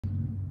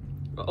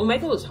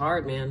Omegle is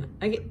hard, man.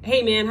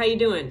 Hey, man, how you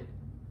doing?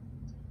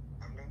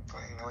 I'm doing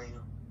fine. How are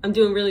you? I'm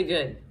doing really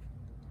good.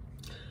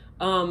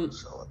 So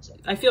what's up?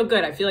 I feel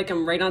good. I feel like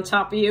I'm right on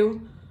top of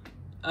you.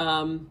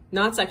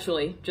 Not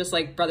sexually, just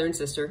like brother and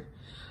sister.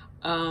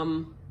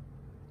 How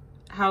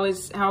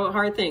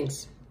are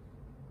things?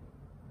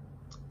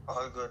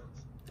 All good.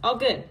 All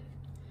good.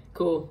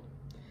 Cool.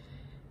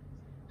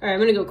 All right, I'm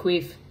gonna go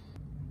queef.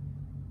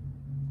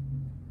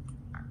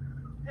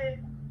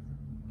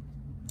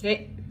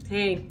 Hey.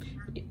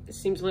 It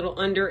seems a little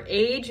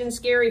underage and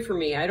scary for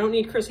me. I don't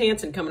need Chris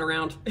Hansen coming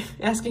around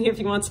asking if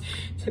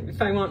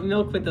I want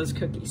milk with those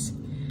cookies.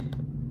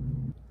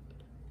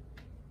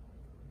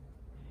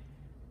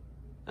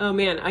 Oh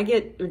man, I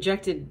get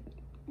rejected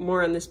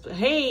more on this.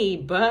 Hey,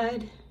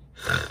 bud.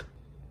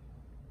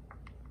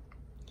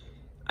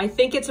 I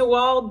think it's a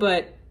wall,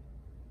 but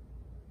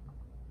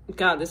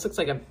God, this looks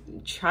like a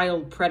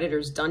child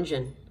predator's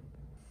dungeon.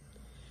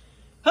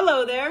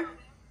 Hello there.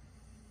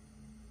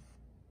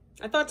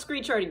 I thought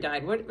Screech already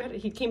died. What?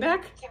 He came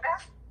back?